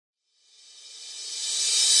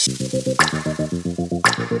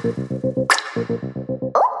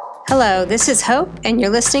Hello, this is Hope, and you're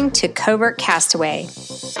listening to Covert Castaway.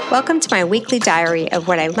 Welcome to my weekly diary of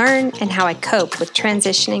what I learn and how I cope with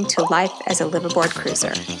transitioning to life as a liveaboard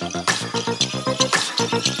cruiser.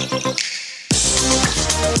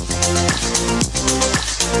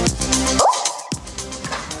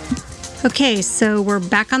 Okay, so we're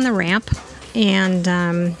back on the ramp,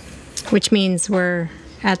 and which means we're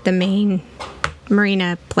at the main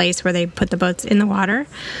marina place where they put the boats in the water,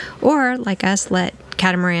 or like us, let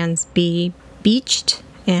catamarans be beached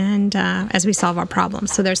and as we solve our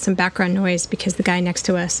problems. So there's some background noise because the guy next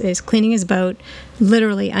to us is cleaning his boat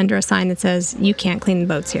literally under a sign that says you can't clean the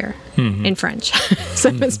boats here in French. So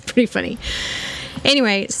it's pretty funny.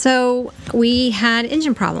 Anyway, so we had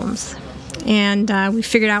engine problems and we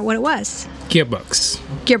figured out what it was.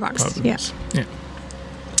 Gearbox Yes.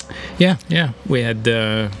 Yeah. We had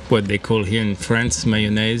what they call here in France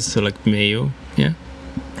mayonnaise, so like mayo. Yeah.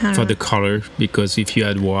 For the color, because if you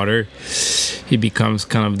add water, it becomes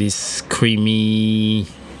kind of this creamy,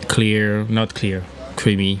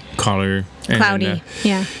 creamy color. Cloudy,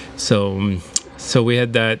 yeah. So we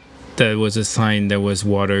had that. That was a sign there was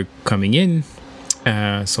water coming in,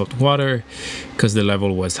 salt water, because the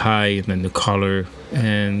level was high, and then the color.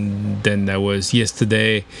 And then that was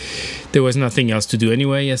yesterday. There was nothing else to do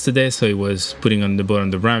anyway yesterday, so it was putting on the boat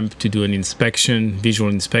on the ramp to do an visual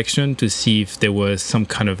inspection, to see if there was some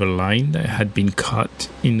kind of a line that had been cut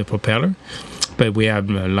in the propeller. But we have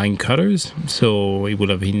line cutters, so it would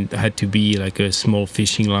have had to be like a small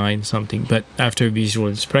fishing line, something. But after visual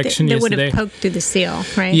inspection yesterday, would have poked through the seal,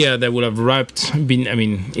 right? Yeah, that would have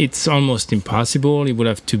it's almost impossible. It would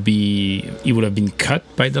have been cut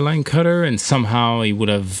by the line cutter, and somehow it would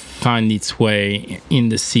have found its way in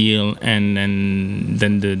the seal, and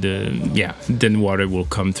then water will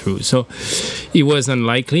come through. So it was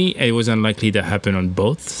unlikely. It was unlikely to happen on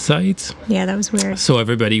both sides. Yeah, that was weird. So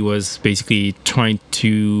everybody was basically trying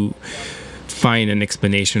to find an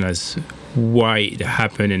explanation as why it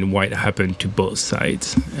happened and why it happened to both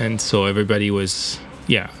sides. And so everybody was,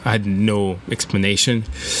 I had no explanation.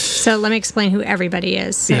 So let me explain who everybody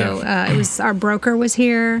is. So it was our broker was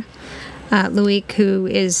here, Loic, who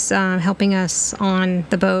is helping us on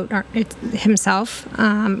the boat himself,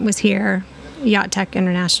 was here. Yacht Tech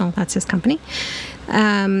International, that's his company.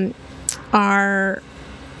 Our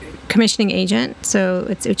commissioning agent, so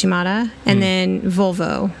it's Uchimata, and then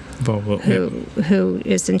Volvo, who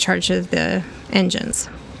is in charge of the engines.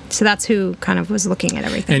 So that's who kind of was looking at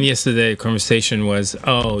everything. And yesterday the conversation was,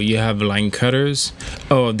 you have line cutters,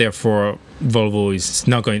 therefore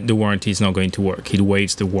Volvo the warranty is not going to work. It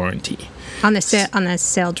waives the warranty. On the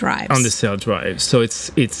sail drives. On the sail drive. So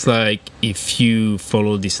it's like, if you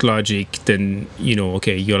follow this logic, then,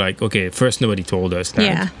 you're like, okay, first nobody told us that.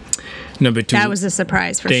 Yeah. Number two, that was a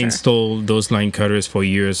surprise for sure. They installed those line cutters for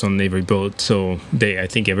years on every boat, so I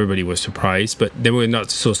think everybody was surprised, but they were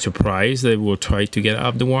not so surprised. They will try to get out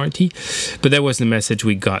of the warranty, but that was the message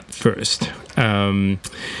we got first.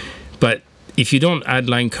 But if you don't add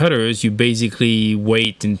line cutters, you basically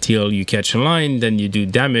wait until you catch a line, then you do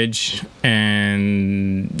damage,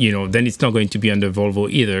 and then it's not going to be under Volvo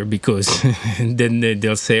either, because then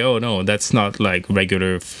they'll say, oh no, that's not like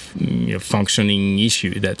regular functioning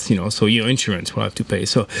issue. That's so your insurance will have to pay.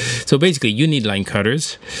 So basically you need line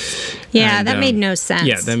cutters. Yeah, and that made no sense.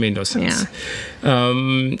 Yeah, that made no sense. Yeah.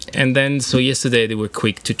 And then so yesterday they were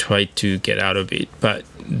quick to try to get out of it, but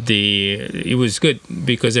it was good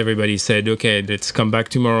because everybody said, okay, let's come back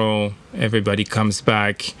tomorrow. Everybody comes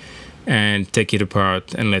back and take it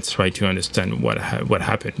apart, and let's try to understand what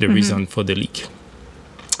happened, the reason for the leak.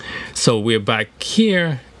 So we're back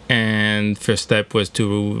here, and first step was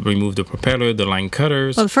to remove the propeller, the line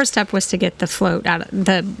cutters. Well, the first step was to get the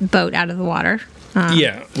boat out of the water.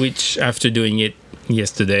 Which after doing it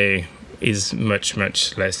yesterday is much,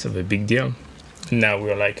 much less of a big deal. Now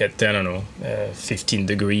we're like at, 15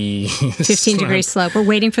 degree slope. We're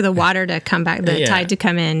waiting for the water to come back, the tide to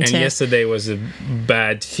come in. And yesterday was a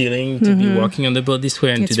bad feeling to be walking on the boat this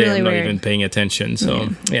way, and it's today really I'm not weird. even paying attention. So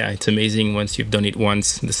it's amazing. Once you've done it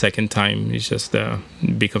once, the second time it just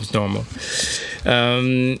becomes normal.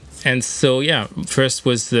 And so, first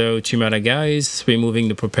was the Uchimata guys removing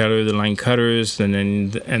the propeller, the line cutters, and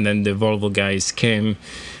then the Volvo guys came,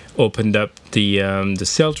 opened up the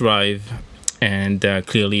sail drive, and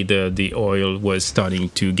clearly the oil was starting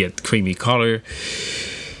to get creamy color.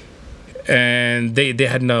 And they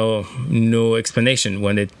had no explanation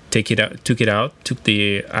when they took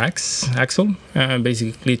the axle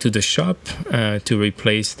basically to the shop to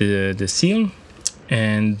replace the seal.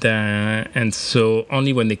 and so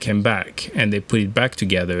only when they came back and they put it back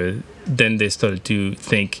together, then they started to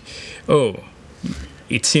think, oh,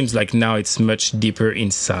 it seems like now it's much deeper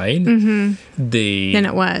inside than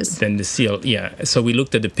it was. Than the seal. Yeah. So we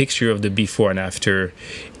looked at the picture of the before and after,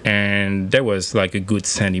 and there was like a good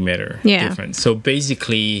centimeter difference. So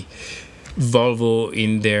basically, Volvo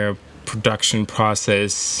in their production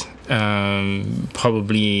process,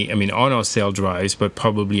 probably, I mean, on our sail drives, but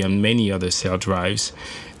probably on many other sail drives,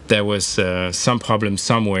 there was some problem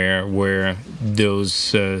somewhere where those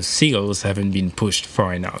seals haven't been pushed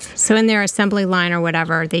far enough. So in their assembly line or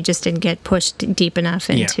whatever, they just didn't get pushed deep enough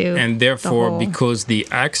into and therefore, the hole. because the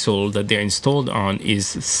axle that they're installed on is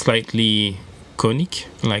slightly conic,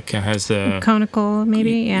 like it has a conical,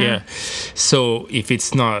 maybe, yeah. So if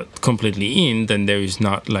it's not completely in, then there is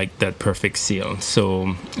not like that perfect seal.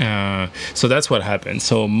 So so that's what happened.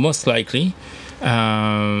 So most likely,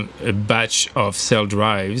 a batch of cell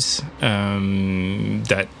drives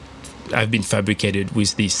that have been fabricated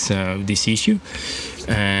with this issue,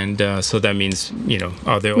 and so that means, you know,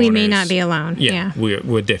 other we owners, may not be alone. Yeah.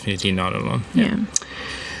 We're definitely not alone. Yeah.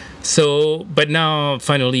 So, but now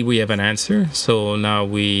finally we have an answer. So now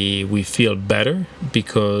we feel better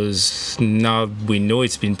because now we know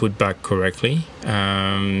it's been put back correctly,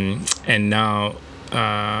 and now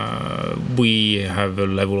we have a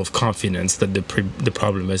level of confidence that the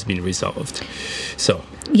problem has been resolved. So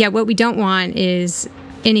yeah, what we don't want is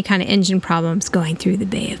any kind of engine problems going through the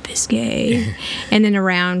Bay of Biscay and then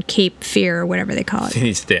around Cape Fear or whatever they call it.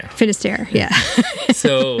 Finisterre, yeah.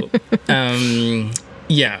 So,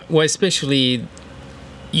 yeah, well, especially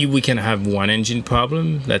we can have one engine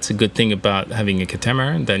problem. That's a good thing about having a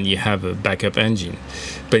catamaran. Then you have a backup engine.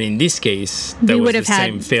 But in this case, there was the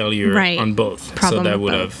same failure on both. So that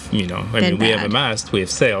would have, you know, I mean, we have a mast, we have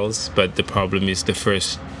sails, but the problem is the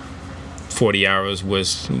first 40 hours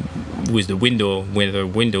was with the weather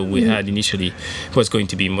window we had initially was going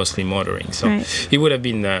to be mostly motoring. So it would have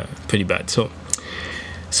been pretty bad. So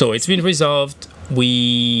it's been resolved.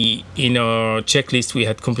 We, in our checklist, we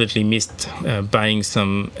had completely missed buying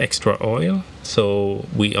some extra oil. So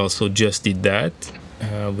we also just did that.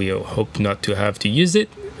 We hope not to have to use it,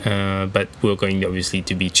 but we're going obviously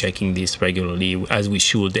to be checking this regularly, as we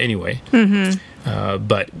should anyway.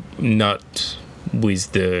 But not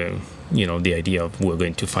with the, you know, the idea of we're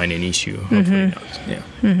going to find an issue. Hopefully not.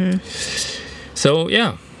 Yeah. So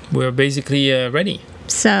yeah, we're basically ready.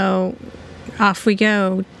 So off we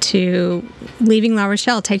go to leaving La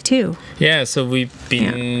Rochelle, take 2. Yeah, so we've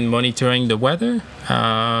been monitoring the weather.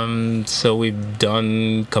 So we've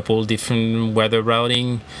done a couple different weather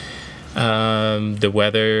routing. The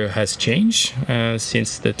weather has changed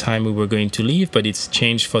since the time we were going to leave, but it's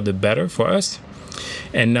changed for the better for us.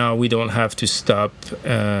 And now we don't have to stop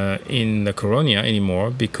in La Coruña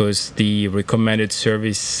anymore because the recommended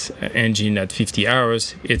service engine at 50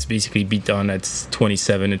 hours, it's basically be done at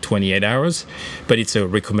 27 and 28 hours, but it's a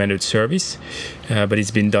recommended service. But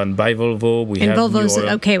it's been done by Volvo. And Volvo's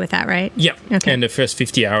okay with that, right? Yeah. Okay. And the first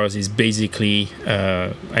 50 hours is basically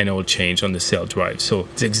an oil change on the sail drive. So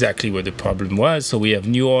it's exactly what the problem was. So we have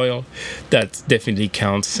new oil. That definitely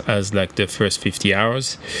counts as like the first 50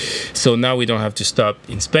 hours. So now we don't have to stop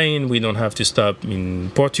in Spain. We don't have to stop in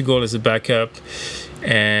Portugal as a backup.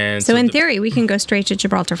 And so in theory, we can go straight to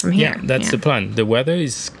Gibraltar from here. Yeah, that's the plan. The weather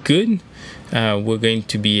is good. We're going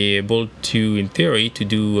to be able to, in theory,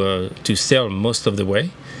 to sail most of the way.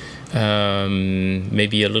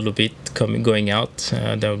 Maybe a little bit going out.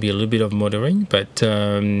 There will be a little bit of motoring, but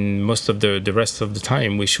most of the rest of the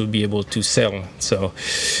time we should be able to sail. So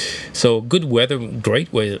good weather,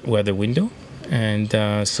 great weather window.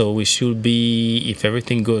 And so we should be, if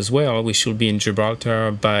everything goes well, we should be in Gibraltar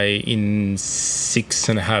in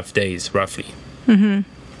 6.5 days, roughly.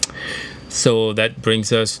 So that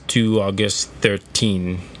brings us to August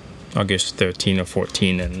 13 or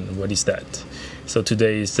 14. And what is that? So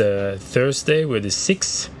today is Thursday, we're the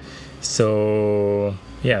 6th. So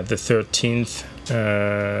yeah, the 13th.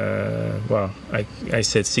 Well, I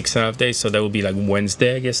said 6.5 days, so that will be like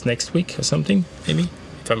Wednesday, I guess, next week or something, maybe.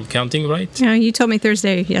 If I'm counting right. No, you told me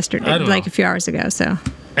Thursday yesterday, like a few hours ago. So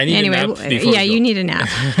I need a nap before you need a nap.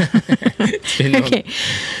 Okay,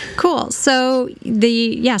 cool. So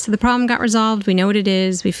the problem got resolved. We know what it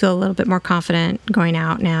is. We feel a little bit more confident going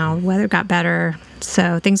out now. Weather got better,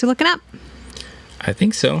 so things are looking up. I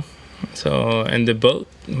think so. So, and the boat,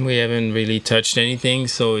 we haven't really touched anything,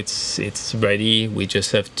 so it's ready. We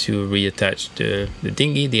just have to reattach the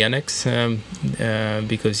dinghy, the annex,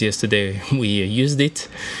 because yesterday we used it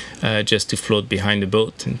just to float behind the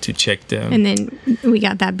boat and to check the. And then we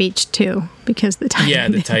got that beach too because the tide. Yeah,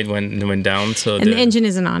 the tide went down. So and the engine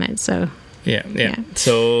isn't on it, so. Yeah.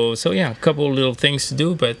 So yeah, a couple little things to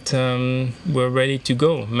do, but we're ready to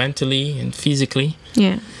go mentally and physically.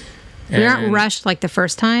 Yeah. We aren't rushed like the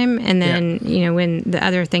first time, and then when the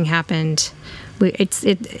other thing happened,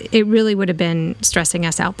 it really would have been stressing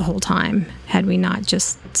us out the whole time had we not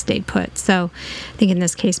just stayed put. So I think in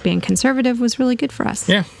this case, being conservative was really good for us.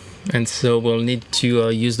 Yeah, and so we'll need to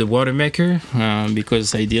use the water maker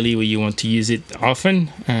because ideally you want to use it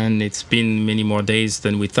often, and it's been many more days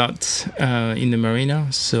than we thought in the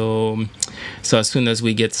marina. So as soon as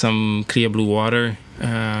we get some clear blue water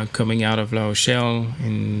coming out of La Rochelle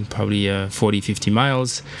in probably 40-50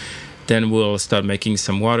 miles, then we'll start making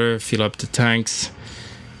some water, fill up the tanks,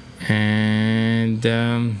 and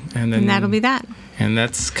then that'll be that. And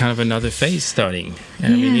that's kind of another phase starting. I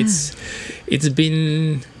mean,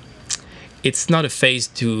 it's not a phase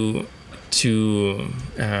to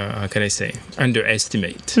how can I say,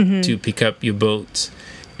 underestimate, to pick up your boat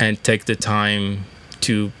and take the time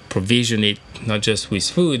to provision it, not just with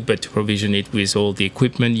food, but to provision it with all the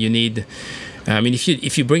equipment you need. I mean,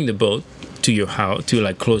 if you bring the boat to your house, to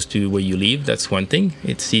like close to where you live, that's one thing.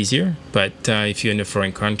 It's easier. But if you're in a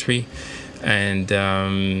foreign country, and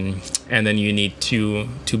then you need to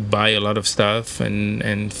buy a lot of stuff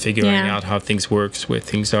and figuring out how things works, where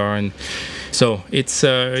things are, and so it's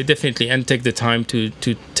definitely, and take the time to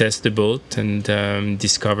test the boat and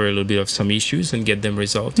discover a little bit of some issues and get them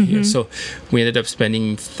resolved here. So we ended up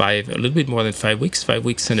spending a little bit more than 5 weeks, 5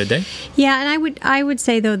 weeks and a day. Yeah, and I would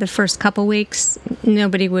say though the first couple weeks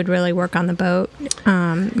nobody would really work on the boat.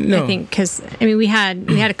 No. I think because we had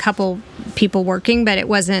a couple people working, but it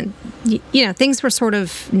wasn't. Things were sort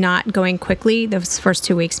of not going quickly those first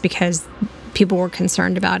 2 weeks because people were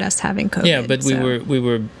concerned about us having COVID. Yeah, but we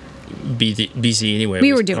were busy anyway.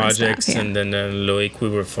 We with were doing projects, stuff, and then Loic, we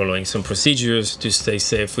were following some procedures to stay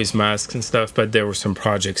safe with masks and stuff. But there were some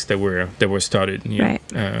projects that were started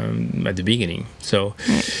at the beginning. So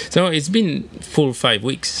it's been full 5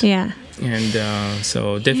 weeks. Yeah, and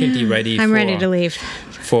so definitely ready. I'm ready to leave.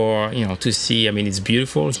 For to see, it's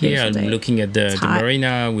beautiful here. I'm looking at the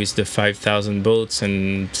marina with the 5,000 boats,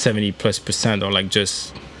 and 70+% are like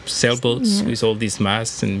just sailboats with all these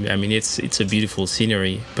masts, and it's a beautiful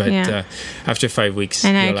scenery. But after 5 weeks,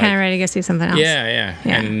 and I'm kind of ready to go see something else. Yeah.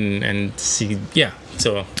 and see,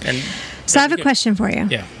 So I have a question for you.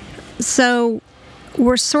 Yeah. So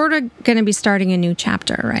we're sort of going to be starting a new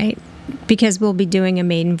chapter, right? Because we'll be doing a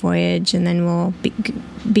maiden voyage, and then we'll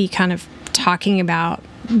be kind of talking about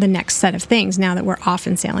the next set of things now that we're off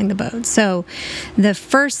and sailing the boat. So the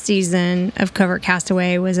first season of Covert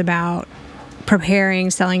Castaway was about preparing,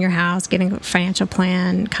 selling your house, getting a financial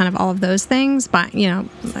plan, kind of all of those things, but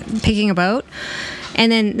picking a boat. And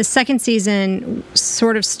then the second season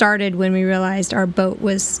sort of started when we realized our boat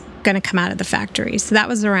was going to come out of the factory. So that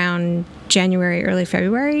was around January, early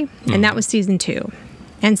February, and that was season 2.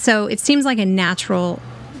 And so it seems like a natural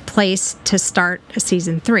place to start a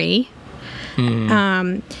season 3.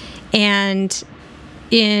 And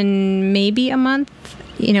in maybe a month,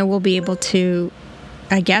 we'll be able to,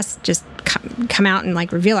 I guess, just come out and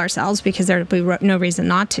like reveal ourselves because there'll be no reason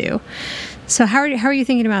not to. So how are you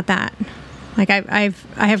thinking about that? Like I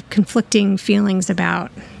have conflicting feelings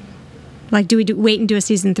about, like, do we wait and do a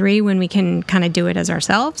season 3 when we can kind of do it as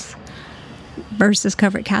ourselves versus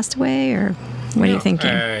Covert Castaway, or what are you thinking?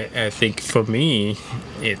 I think for me,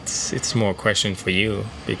 it's more a question for you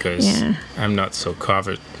because I'm not so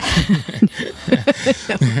covered.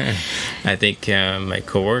 I think my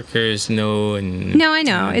coworkers know, and no, I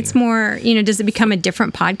know it's more. Does it become a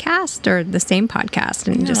different podcast or the same podcast?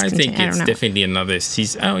 And I think it's definitely another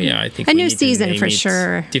season. Oh yeah, I think a new season for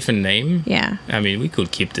sure. Different name. Yeah. We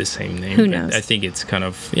could keep the same name. Who knows? I think it's kind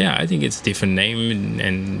of I think it's different name,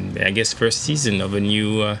 and I guess first season of a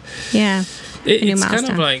new. It's kind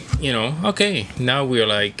of like, okay, now we're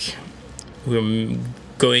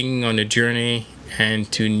going on a journey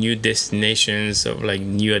and to new destinations of like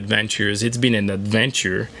new adventures. It's been an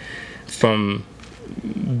adventure from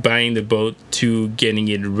buying the boat to getting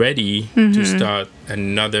it ready to start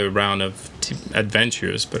another round of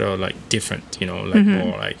adventures, but are like different,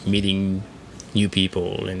 more like meeting new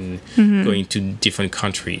people and going to different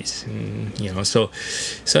countries, and, so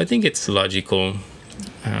I think it's logical.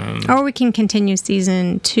 Or we can continue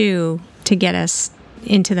season 2 to get us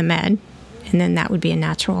into the Med, and then that would be a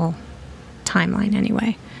natural timeline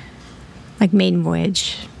anyway. like maiden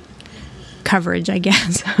voyage coverage, I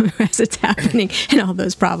guess, as it's happening and all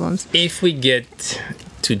those problems. If we get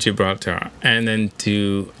to Gibraltar and then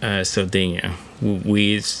to Sardinia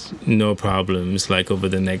with no problems, like over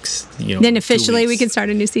the next, then officially we can start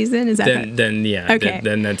a new season. Is that then yeah, okay.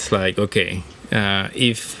 Then that's like okay.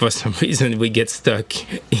 If for some reason we get stuck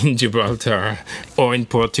in Gibraltar or in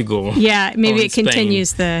Portugal, maybe it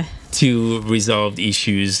continues to resolve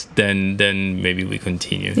issues, then maybe we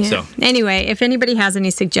continue. Yeah. So anyway, if anybody has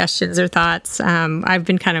any suggestions or thoughts, I've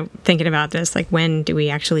been kind of thinking about this, like when do we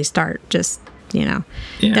actually start? Just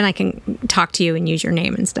then I can talk to you and use your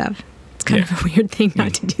name and stuff. It's kind of a weird thing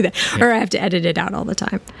not to do that, or I have to edit it out all the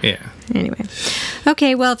time. Yeah. Anyway,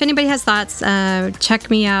 okay. Well, if anybody has thoughts, check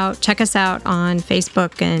us out on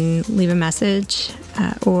Facebook and leave a message,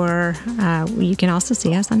 or you can also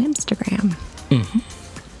see us on Instagram. Mm-hmm.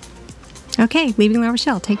 Okay, Leaving La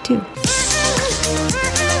Rochelle, take 2.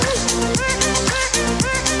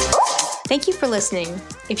 Thank you for listening.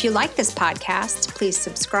 If you like this podcast, please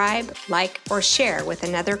subscribe, like, or share with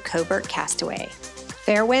another Covert Castaway.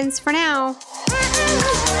 Fair winds for now.